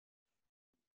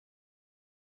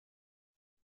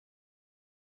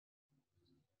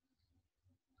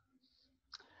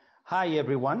Hi,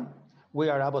 everyone. We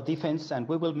are about defense, and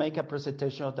we will make a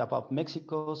presentation about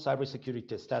Mexico's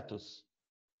cybersecurity status.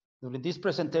 During this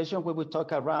presentation, we will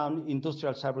talk around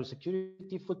industrial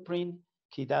cybersecurity footprint,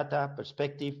 key data,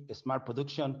 perspective, smart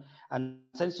production, and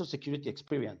sensor security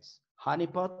experience,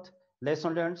 honeypot,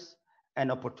 lesson learned,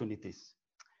 and opportunities.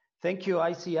 Thank you,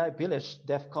 ICI Village,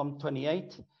 DEFCON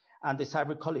 28, and the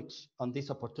Cyber College on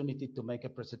this opportunity to make a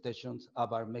presentation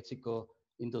about Mexico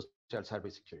industrial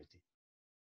cybersecurity.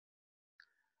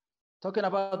 Talking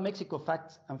about Mexico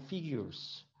facts and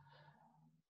figures.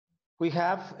 We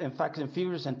have, in facts and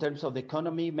figures, in terms of the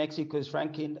economy, Mexico is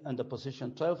ranking on the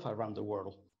position 12 around the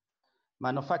world.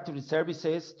 Manufacturing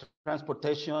services,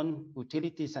 transportation,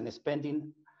 utilities, and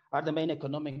spending are the main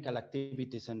economical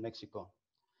activities in Mexico.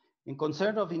 In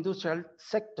concern of industrial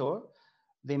sector,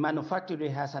 the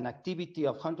manufacturing has an activity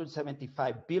of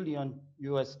 175 billion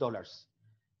US dollars.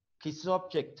 Key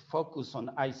subject focus on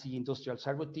IC industrial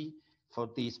sovereignty for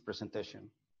this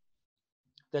presentation.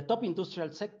 The top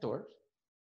industrial sectors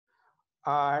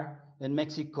are in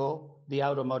Mexico, the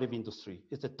automotive industry.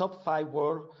 It's the top 5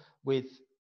 world with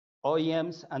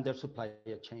OEMs and their supply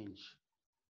chain.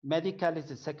 Medical is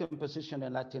the second position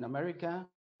in Latin America,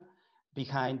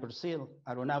 behind Brazil.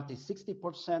 Aeronautics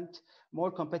 60% more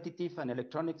competitive, and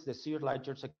electronics the third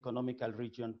largest economical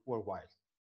region worldwide.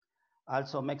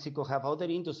 Also, Mexico have other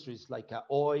industries like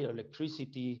oil,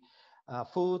 electricity,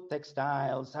 food,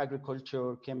 textiles,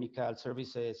 agriculture, chemical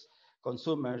services,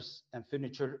 consumers, and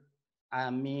furniture,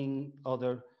 among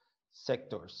other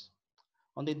sectors.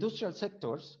 On the industrial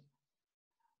sectors,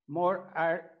 more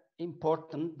are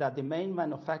important that the main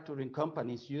manufacturing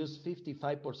companies use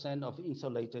 55% of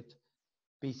insulated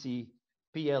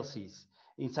PLCs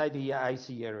inside the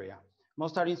IC area.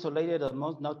 Most are insulated and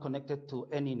most not connected to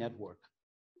any network.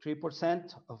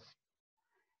 3% of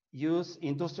use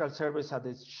industrial servers at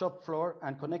the shop floor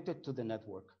and connected to the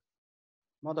network.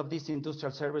 Most of these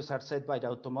industrial servers are set by the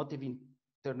automotive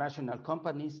international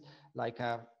companies like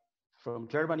from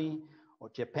Germany or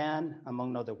Japan,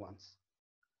 among other ones.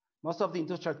 Most of the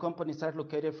industrial companies are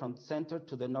located from the center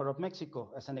to the north of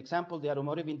Mexico. As an example, the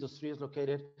automotive industry is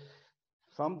located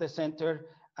from the center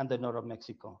and the north of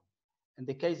Mexico. In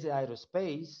the case of the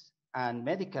aerospace and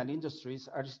medical industries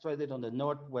are situated on the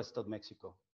northwest of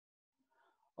Mexico.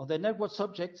 On the network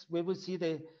subjects, we will see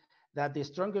that the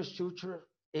strongest future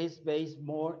is based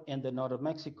more in the north of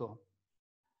Mexico.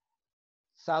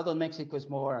 South of Mexico is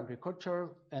more agriculture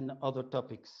and other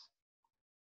topics.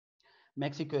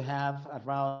 Mexico have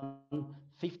around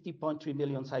 50.3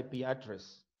 million IP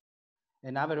address,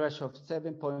 an average of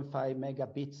 7.5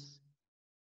 megabits,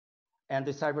 and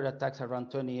the cyber attacks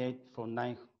around 28 from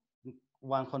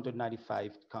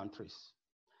 195 countries.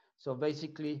 So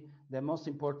basically, the most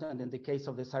important in the case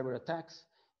of the cyber attacks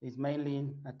is mainly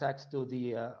attacks to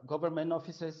the government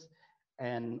offices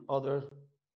and other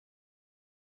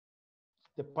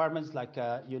departments like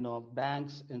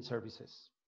banks and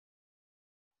services.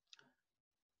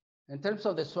 In terms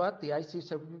of the SWOT, the IC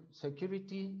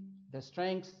security, the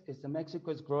strength is that Mexico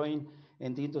is growing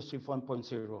in the industry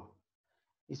 1.0.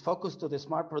 It's focused to the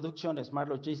smart production, smart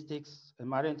logistics,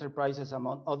 smart enterprises,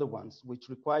 among other ones, which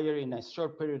require in a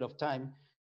short period of time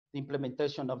the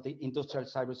implementation of the industrial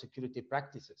cybersecurity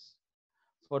practices.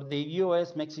 For the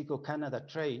US-Mexico-Canada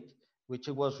trade, which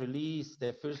was released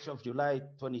the 1st of July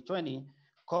 2020,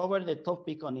 covered the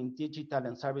topic on digital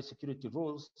and cybersecurity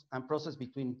rules and process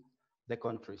between the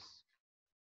countries.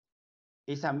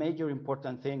 It's a major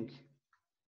important thing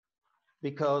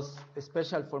because,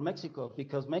 especially for Mexico,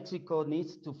 because Mexico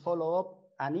needs to follow up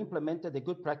and implement the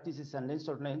good practices and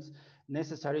lessons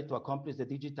necessary to accomplish the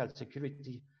digital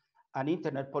security and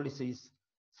internet policies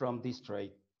from this trade.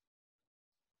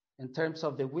 In terms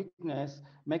of the weakness,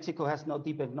 Mexico has no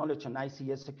deep knowledge on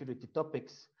ICS security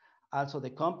topics. Also,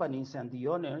 the companies and the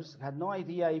owners had no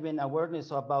idea, even awareness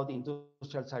about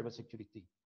industrial cybersecurity.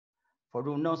 For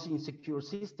unknown insecure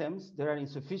systems, there are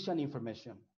insufficient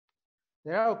information.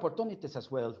 There are opportunities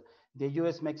as well. The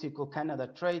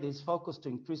US-Mexico-Canada trade is focused to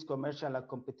increase commercial and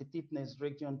competitiveness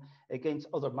region against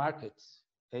other markets,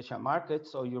 Asian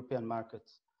markets or European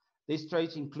markets. These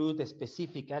trades include the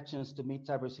specific actions to meet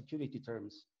cybersecurity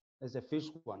terms as the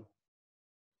first one.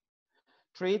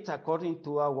 Trades, according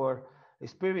to our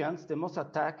experience, the most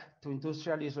attack to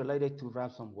industrial is related to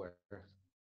ransomware,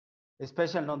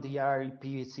 especially on the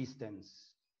ERP systems,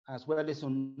 as well as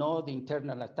on all the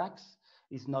internal attacks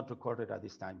is not recorded at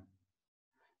this time.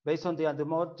 Based on the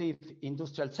automotive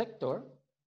industrial sector,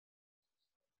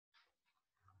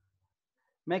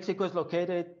 Mexico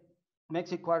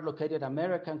are located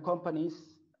American companies,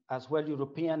 as well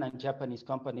European and Japanese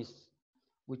companies,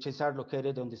 which are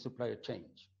located on the supplier chain.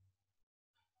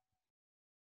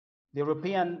 The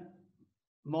European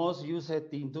most used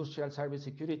the industrial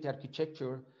cybersecurity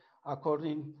architecture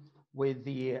according with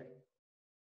the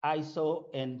ISO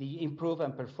and the improved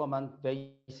and performance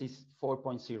basis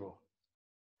 4.0.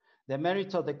 The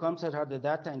merits of the concept are the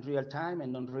data in real time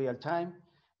and non-real time,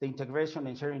 the integration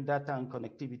and sharing data and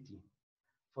connectivity.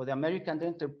 For the American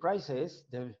enterprises,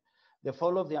 they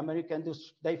follow the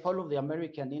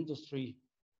American industry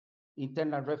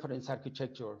internal reference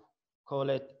architecture, call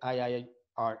it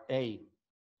IIRA.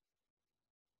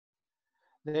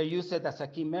 They use it as a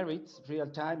key merits,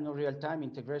 real-time, no real-time,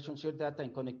 integration, shared data,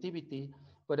 and connectivity,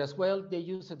 but as well, they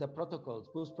use the protocols,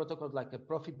 boost protocols like a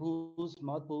Profiboost,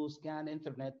 Modboost, SCAN,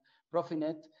 Internet,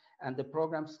 Profinet, and the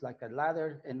programs like a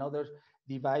Ladder and other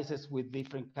devices with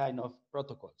different kind of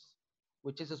protocols,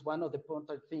 which is one of the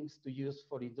important things to use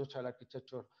for industrial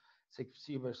architecture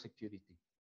cybersecurity.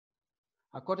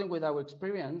 According with our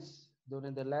experience,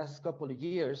 during the last couple of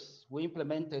years, we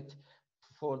implemented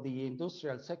for the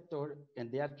industrial sector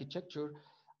and the architecture,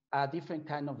 different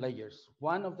kind of layers.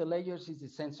 One of the layers is the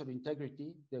sensor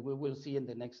integrity that we will see in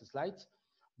the next slides,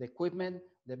 the equipment,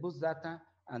 the boost data,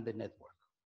 and the network.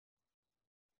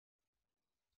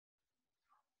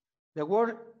 The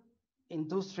word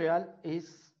industrial is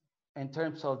in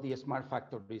terms of the smart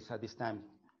factories at this time,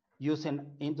 using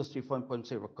Industry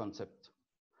 4.0 concept.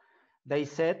 They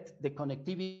set the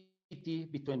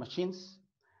connectivity between machines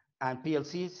and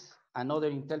PLCs and other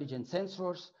intelligent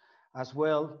sensors, as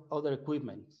well other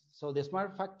equipment. So the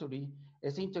smart factory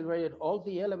is integrated all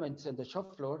the elements in the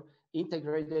shop floor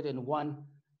integrated in one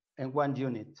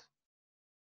unit.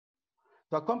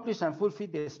 To accomplish and fulfill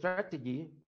the strategy,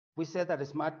 we set a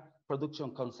smart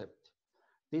production concept.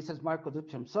 This smart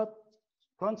production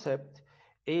concept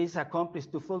is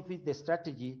accomplished to fulfill the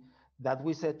strategy that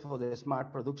we set for the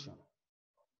smart production.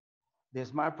 The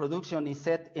smart production is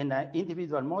set in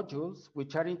individual modules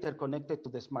which are interconnected to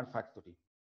the smart factory.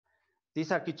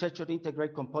 This architecture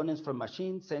integrates components from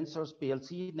machines, sensors,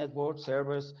 PLC, network,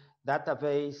 servers,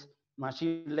 database,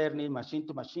 machine learning,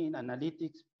 machine-to-machine,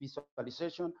 analytics,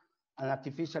 visualization, and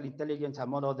artificial intelligence,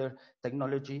 among other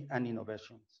technology and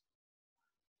innovations.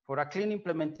 For a clean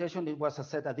implementation, it was a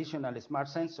set additional smart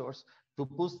sensors to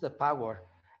boost the power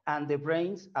and the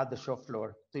brains at the shop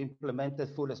floor to implement the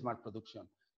full smart production.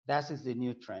 That is the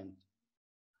new trend.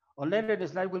 On later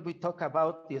slide, we will talk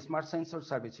about the smart sensor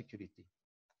cybersecurity.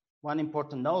 One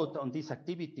important note on this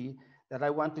activity that I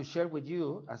want to share with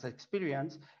you as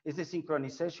experience is the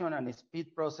synchronization and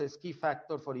speed process key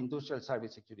factor for industrial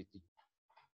cybersecurity.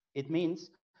 It means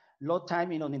low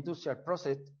timing on industrial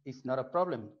process is not a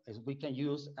problem, as we can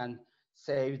use and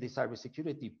save the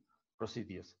cybersecurity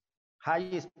procedures.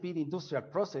 High speed industrial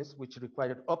process, which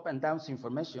required up and down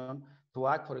information to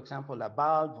act, for example, a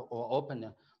valve or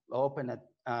open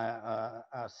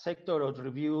a sector or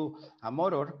review a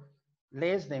motor,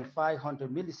 less than 500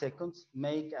 milliseconds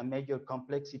make a major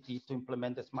complexity to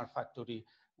implement a smart factory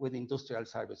with industrial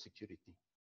cybersecurity.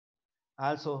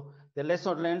 Also, the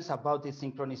lesson learned about the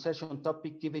synchronization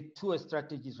topic give it two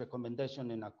strategies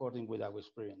recommendation in accordance with our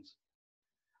experience.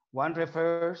 One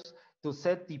refers to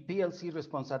set the PLC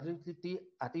responsibility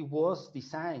as it was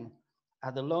designed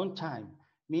at a long time,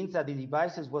 means that the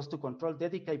devices was to control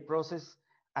dedicated process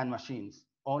and machines,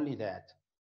 only that.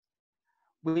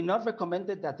 We not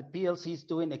recommended that the PLC is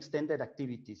doing extended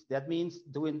activities. That means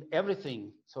doing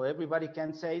everything. So everybody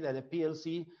can say that the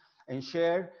PLC and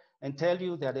share and tell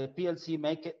you that the PLC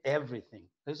make everything.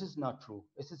 This is not true.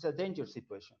 This is a dangerous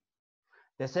situation.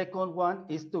 The second one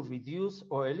is to reduce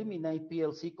or eliminate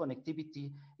PLC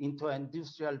connectivity into an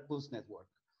industrial boost network.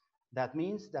 That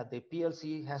means that the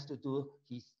PLC has to do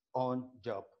his own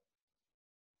job.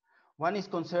 One is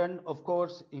concerned, of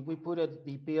course, if we put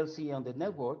the PLC on the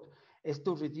network, is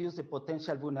to reduce the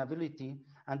potential vulnerability.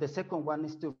 And the second one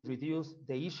is to reduce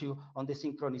the issue on the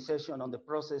synchronization on the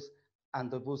process and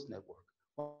the boost network.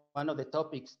 One of the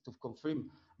topics to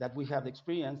confirm that we have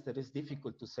experienced that is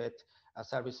difficult to set a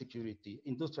cybersecurity,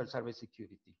 industrial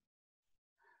cybersecurity.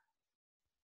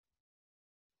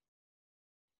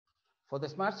 For the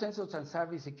smart sensors and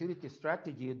cybersecurity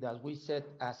strategy that we set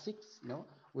as 6,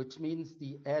 which means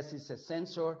the S is a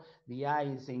sensor, the I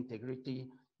is integrity,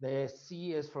 the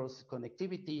C is for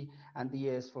connectivity, and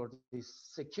the S for the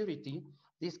security.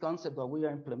 This concept that we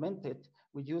are implemented,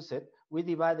 we use it, we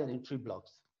divide it in 3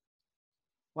 blocks.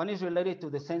 One is related to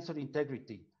the sensor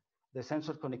integrity, the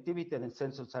sensor connectivity, and the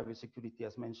sensor cybersecurity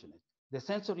as mentioned. The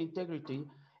sensor integrity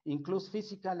includes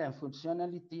physical and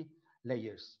functionality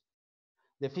layers.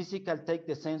 The physical take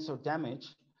the sensor damage,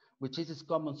 which is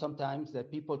common sometimes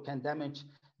that people can damage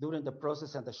during the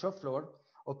process and the shop floor,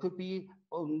 or could be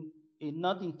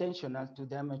not intentional to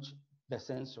damage the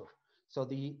sensor. So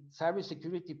the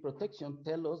cybersecurity protection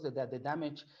tells us that the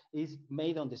damage is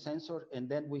made on the sensor, and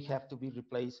then we have to be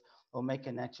replaced or make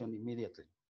an action immediately.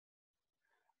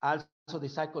 Also, the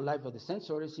cycle life of the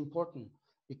sensor is important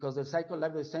because the cycle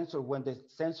life of the sensor, when the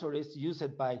sensor is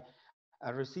used by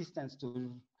a resistance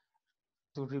to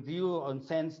review and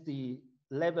sense the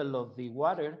level of the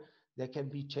water, they can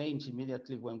be changed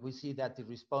immediately when we see that the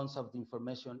response of the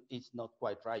information is not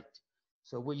quite right.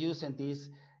 So we're using this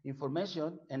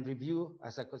information and review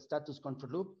as a status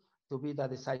control loop to be that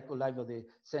the cycle life of the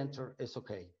sensor is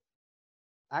okay.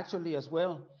 Actually, as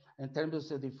well, in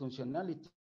terms of the functionality,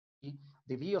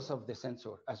 the BIOS of the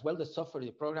sensor, as well the software,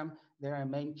 the program, there are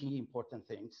main key important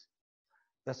things.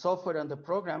 The software and the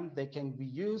program, they can be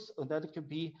used, or that could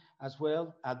be as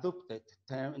well adopted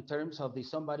in terms of the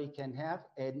somebody can have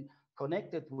and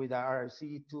connected with our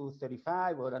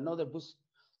RC235 or another bus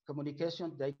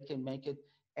communication, they can make it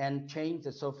and change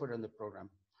the software and the program.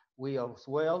 We as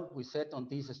well, we set on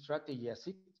this strategy as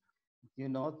it,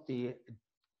 the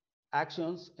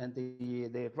actions and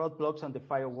the roadblocks on the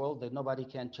firewall that nobody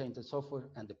can change the software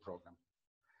and the program.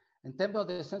 In terms of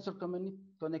the sensor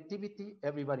connectivity,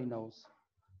 everybody knows.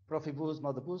 Profibus,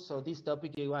 Modbus, so this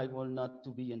topic I will not to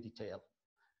be in detail.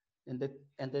 And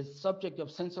the subject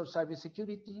of sensor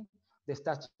cybersecurity, the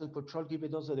status control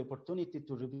gives us the opportunity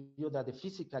to review that the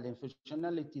physical and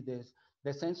functionality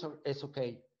the sensor is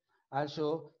okay.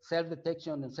 Also,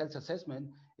 self-detection and self-assessment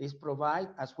is provide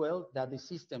as well that the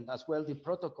system, as well the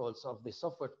protocols of the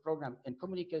software program and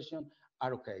communication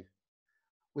are okay.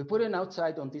 We put in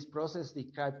outside on this process the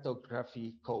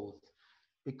cryptography code,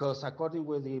 because according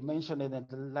with the mentioned in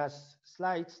the last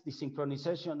slides, the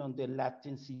synchronization on the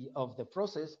latency of the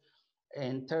process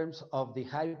in terms of the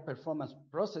high performance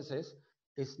processes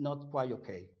is not quite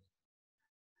okay.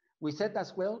 We set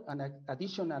as well an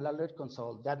additional alert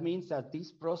console. That means that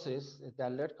this process, the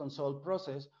alert console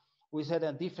process, we set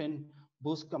a different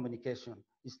bus communication.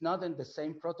 It's not in the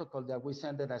same protocol that we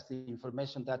send it as the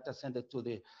information data sent it to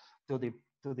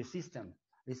the system.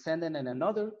 It's sending in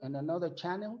another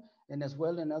channel, and as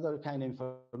well another kind of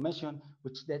information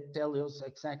which that tells us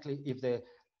exactly if the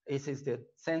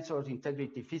sensor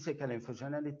integrity, physical and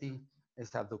functionality is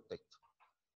adopted.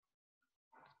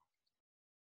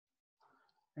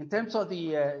 In terms of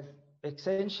the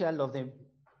essential of the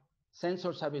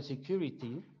sensor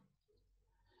cybersecurity,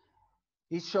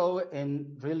 is shown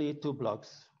in really two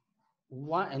blocks.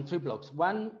 Three blocks.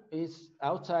 One is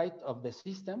outside of the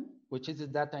system, which is the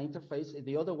data interface, and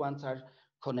the other ones are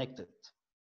connected.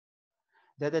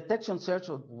 The detection search,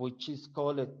 which is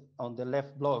called on the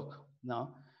left block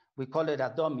now, we call it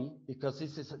a dummy because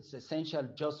this is essential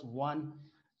just one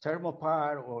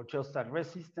thermopar or just a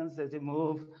resistance that they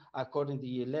move according to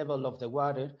the level of the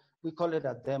water. We call it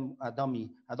a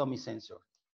dummy sensor.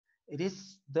 It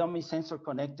is dummy sensor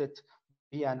connected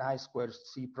via an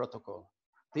I2C protocol.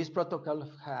 This protocol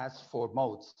has 4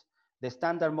 modes. The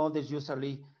standard mode is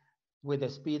usually with a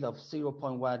speed of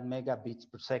 0.1 megabits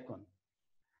per second.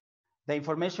 The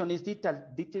information is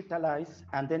digitalized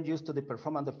and then used to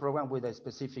perform the program with a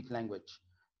specific language.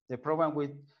 The program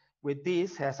with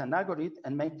this has an algorithm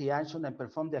and make the action and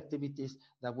perform the activities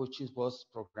that which was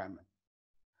programmed.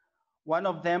 One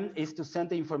of them is to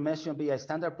send the information via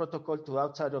standard protocol to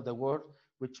outside of the world,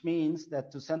 which means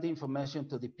that to send the information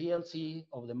to the PLC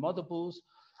of the motherboard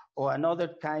or another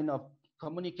kind of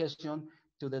communication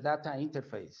to the data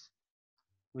interface,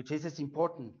 which is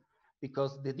important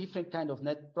because the different kind of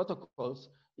net protocols,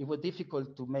 it was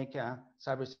difficult to make a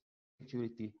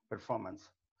cybersecurity performance.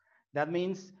 That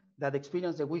means that the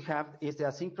experience that we have is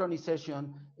that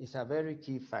synchronization is a very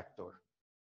key factor.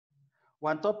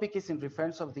 One topic is in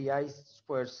reference of the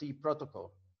I2C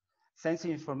protocol.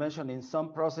 Sensing information in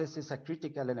some process is a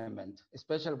critical element,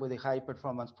 especially with a high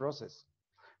performance process.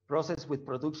 Process with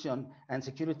production and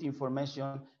security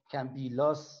information can be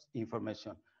lost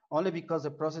information, only because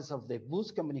the process of the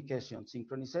bus communication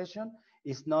synchronization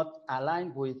is not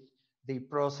aligned with the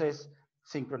process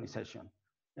synchronization.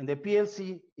 And the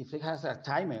PLC, if it has a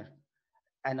timer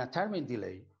and a timing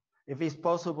delay, if it's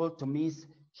possible to miss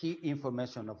key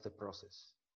information of the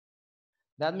process.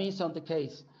 That means on the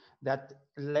case that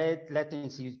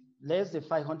latency less than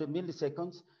 500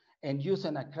 milliseconds and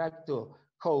using a crypto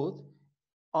code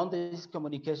on this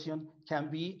communication can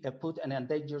be put in an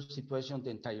endangered situation the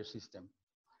entire system.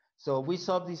 So we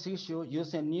solve this issue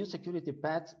using new security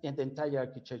paths in the entire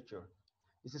architecture.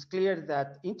 It is clear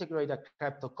that integrate a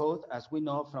crypto code, as we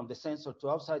know from the sensor to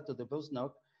outside to the bus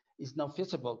node, is not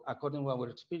feasible according to our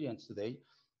experience today,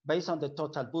 based on the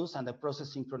total bus and the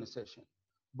process synchronization.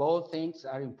 Both things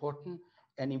are important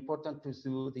and important to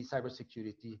do the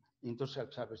cybersecurity, industrial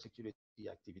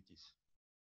cybersecurity activities.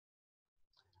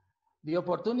 The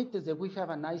opportunities that we have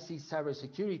in IC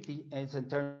cybersecurity is in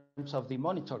terms of the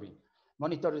monitoring.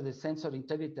 Monitor the sensor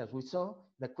integrity as we saw,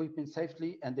 the equipment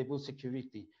safely, and the boost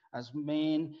security as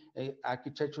main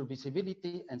architecture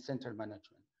visibility and center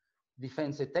management.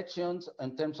 Defense detections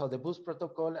in terms of the boost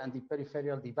protocol and the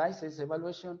peripheral devices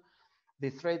evaluation, the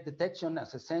threat detection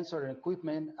as a sensor and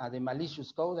equipment, the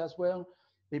malicious code as well,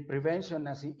 the prevention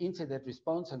as the incident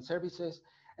response and services,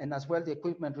 and as well the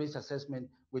equipment risk assessment,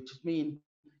 which means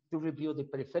to review the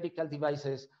peripheral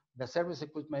devices, the service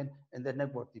equipment, and the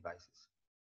network devices.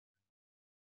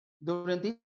 During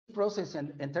this process,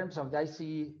 and in terms of the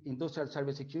IC industrial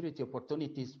cybersecurity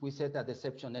opportunities, we set a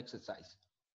deception exercise.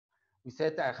 We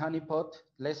set a honeypot,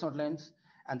 lesson learned,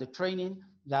 and the training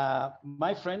that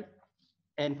my friend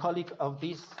and colleague of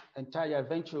this entire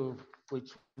venture,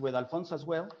 which with Alfonso as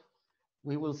well,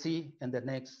 we will see in the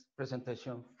next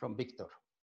presentation from Victor.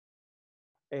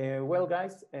 Well,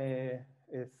 guys,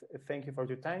 thank you for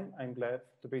your time. I'm glad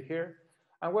to be here.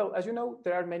 And well, as you know,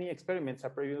 there are many experiments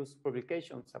and previous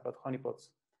publications about honeypots.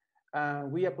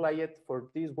 We apply it for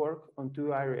this work on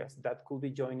two areas that could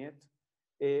be joined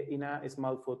in a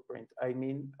small footprint. I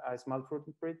mean, a small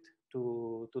footprint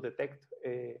to detect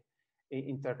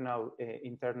internal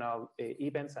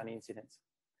events and incidents.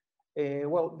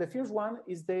 Well, the first one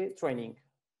is the training,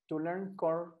 to learn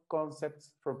core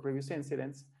concepts from previous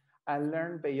incidents and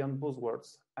learn beyond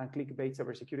buzzwords and clickbait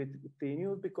cybersecurity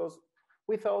news, because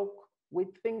we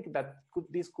think that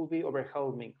this could be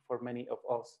overwhelming for many of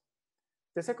us.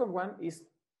 The second one is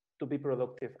to be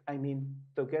productive. I mean,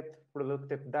 to get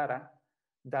productive data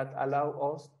that allow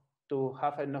us to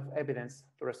have enough evidence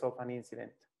to resolve an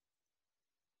incident.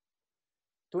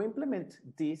 To implement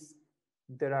this,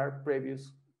 there are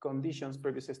previous conditions,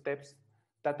 previous steps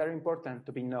that are important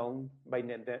to be known by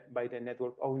the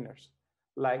network owners,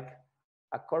 like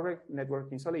a correct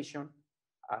network installation,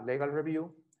 a legal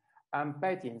review, and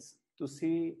patents to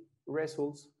see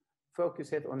results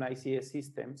focused on ICS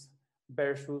systems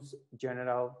versus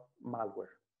general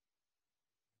malware.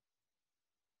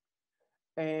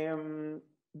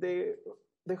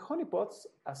 The honeypots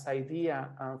as idea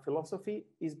and philosophy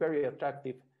is very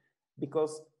attractive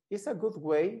because it's a good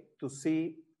way to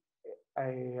see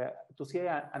an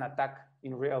attack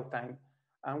in real time,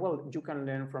 and well, you can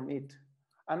learn from it,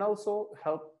 and also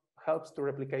helps to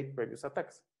replicate previous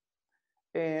attacks.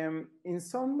 In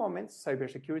some moments,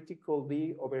 cybersecurity could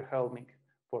be overwhelming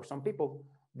for some people.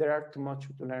 There are too much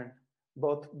to learn,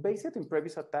 but based on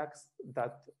previous attacks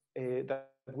that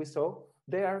we saw,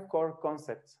 there are core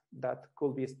concepts that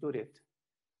could be studied.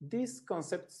 These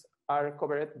concepts are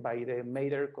covered by the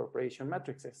major corporation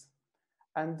matrices,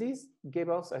 and this gave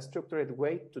us a structured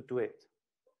way to do it.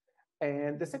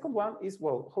 And the second one is,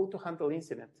 well, how to handle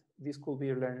incident. This could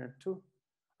be learned too.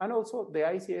 And also the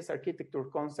ICS architecture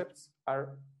concepts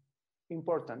are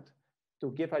important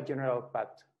to give a general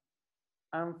path.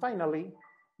 And finally,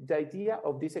 the idea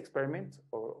of this experiment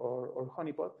or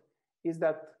honeypot is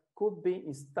that could be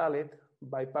installed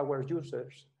by power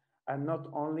users and not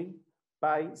only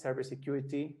by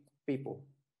cybersecurity people.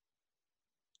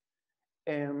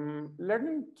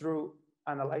 Learning through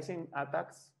analyzing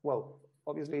attacks, well,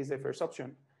 obviously is the first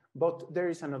option, but there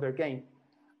is another game.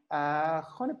 A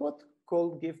honeypot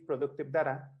could give productive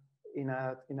data in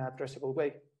a traceable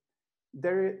way.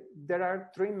 There are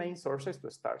three main sources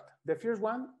to start. The first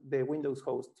one, the Windows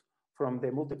host from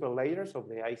the multiple layers of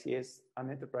the ICS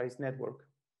and enterprise network.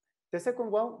 The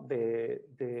second one,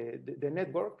 the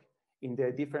network in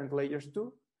the different layers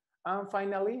too. And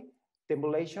finally, the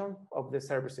emulation of the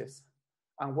services.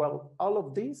 And well, all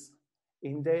of this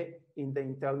in the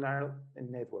internal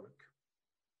network.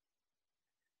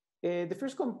 The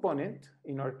first component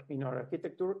in our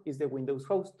architecture is the Windows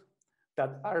host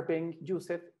that are being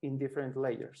used in different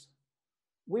layers.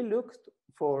 We looked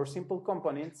for simple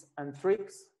components and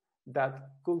tricks that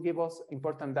could give us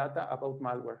important data about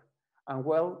malware. And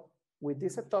well, with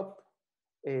this setup,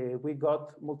 we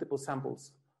got multiple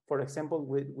samples. For example,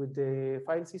 with the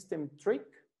file system trick,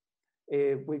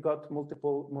 we got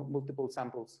multiple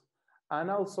samples.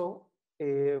 And also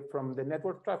from the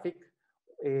network traffic,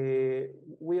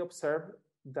 we observed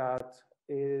that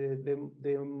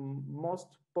the most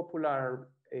popular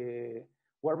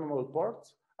wormhole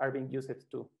ports are being used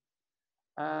too.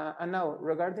 And now,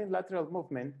 regarding lateral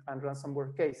movement and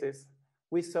ransomware cases,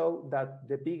 we saw that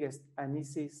the biggest and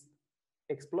easiest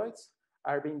exploits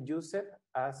are being used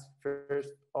as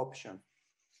first option.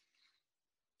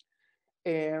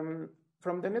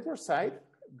 From the network side,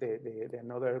 the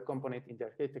another component in the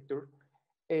architecture,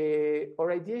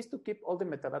 our idea is to keep all the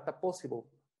metadata possible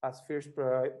as first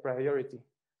priority,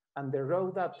 and the raw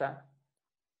data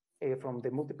from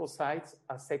the multiple sites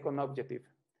a second objective.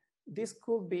 This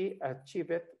could be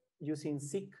achieved using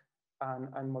SIG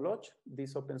and Moloch,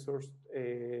 these open source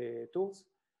tools.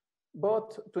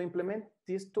 But to implement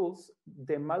these tools,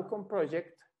 the Malcolm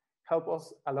project helped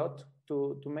us a lot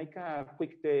to make a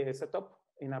quick setup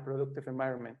in a productive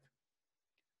environment.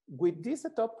 With this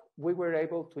setup, we were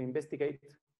able to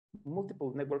investigate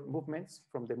multiple network movements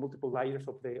from the multiple layers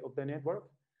of the network,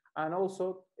 and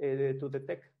also to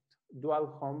detect dual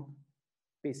home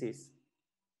PCs.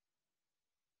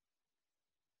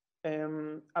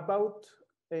 About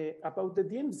the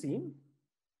DMZ,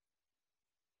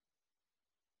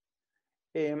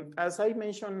 as I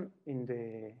mentioned in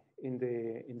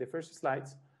the first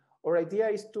slides, our idea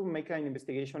is to make an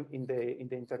investigation in the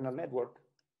internal network.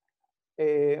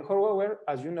 However,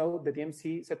 as you know, the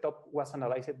DMZ setup was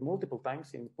analyzed multiple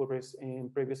times in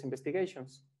previous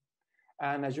investigations.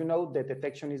 And as you know, the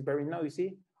detection is very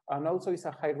noisy and also is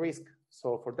a high risk.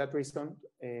 So for that reason,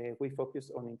 we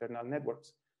focus on internal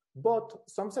networks. But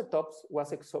some setups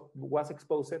was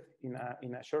exposed in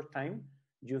a short time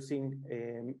using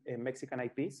Mexican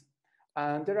IPs.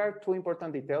 And there are two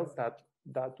important details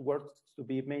that worth to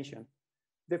be mentioned.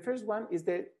 The first one is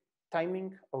the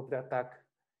timing of the attack.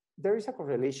 There is a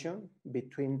correlation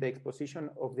between the exposition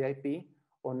of the IP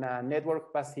on a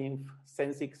network passive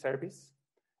sensing service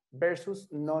versus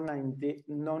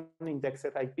non-indexed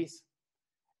IPs.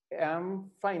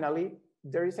 And finally,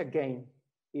 there is a gain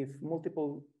if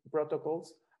multiple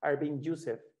protocols are being used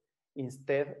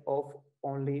instead of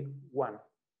only one.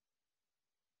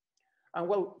 And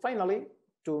well, finally,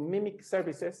 to mimic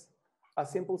services, a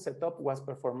simple setup was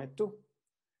performed too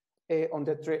on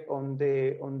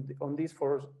these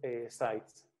four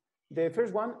sites. The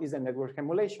first one is the network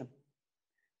emulation.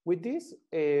 With this,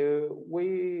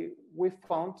 we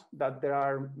found that there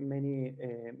are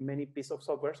many pieces of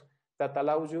software that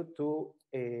allows you to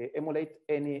emulate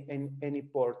any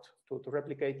port, to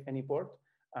replicate any port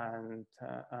and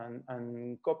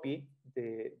copy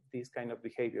this kind of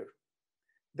behavior.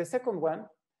 The second one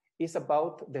is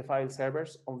about the file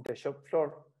servers on the shop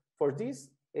floor. For this,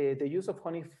 the use of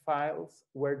honey files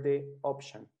were the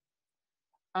option.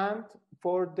 And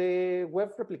for the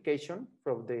web replication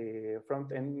from the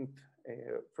front-end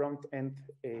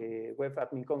web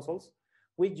admin consoles,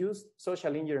 we used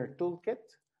Social Engineer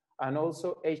Toolkit and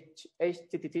also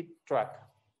HTTP track.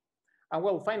 And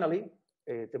well, finally,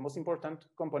 the most important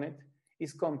component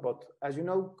is Compot. As you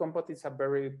know, Compot is a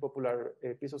very popular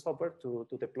piece of software to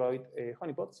deploy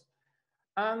honeypots.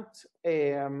 And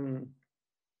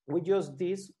we use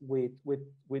this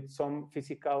with some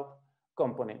physical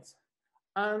components.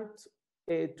 And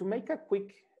to make a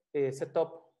quick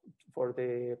setup for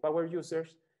the power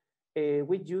users,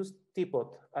 we use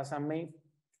Teapot as a main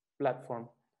platform.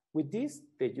 With this,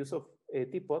 the use of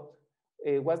Teapot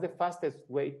was the fastest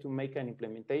way to make an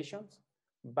implementation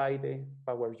by the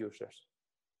power users.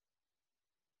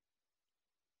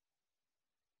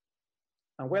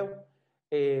 And well,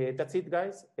 that's it,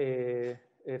 guys.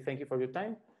 Thank you for your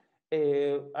time.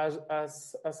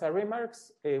 As a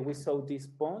remarks, we saw these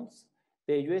points.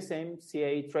 The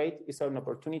USMCA trade is an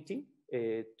opportunity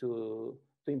to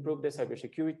improve the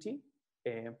cybersecurity.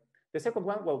 The second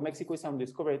one, well, Mexico is an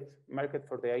undiscovered market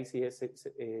for the ICS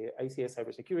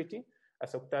cybersecurity.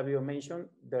 As Octavio mentioned,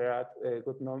 there are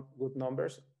good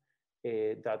numbers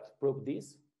that prove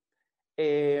this.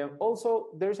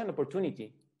 Also, there's an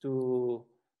opportunity to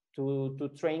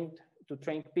train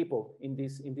people in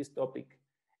this topic.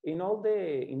 In all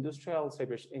the industrial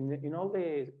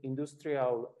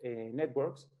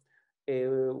networks,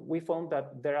 we found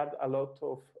that there are a lot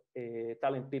of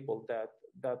talented people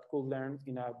that could learn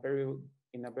in a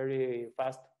very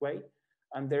fast way,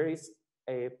 and there is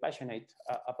passionate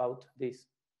about this.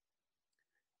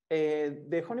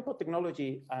 The honeypot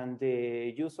technology and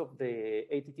the use of the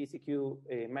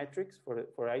ATT-CQ matrix for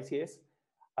ICS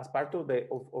as part of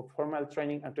formal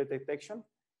training and threat detection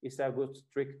is a good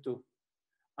trick too.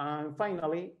 And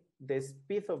finally, the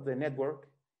speed of the network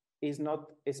is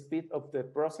not a speed of the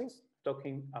process,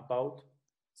 talking about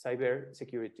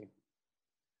cybersecurity.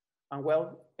 And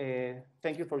well,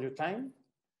 thank you for your time.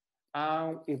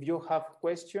 If you have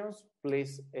questions,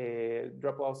 please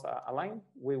drop us a line.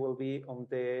 We will be on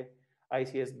the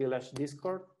ICS Village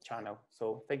Discord channel.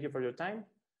 So thank you for your time.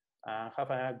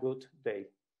 Have a good day.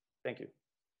 Thank you.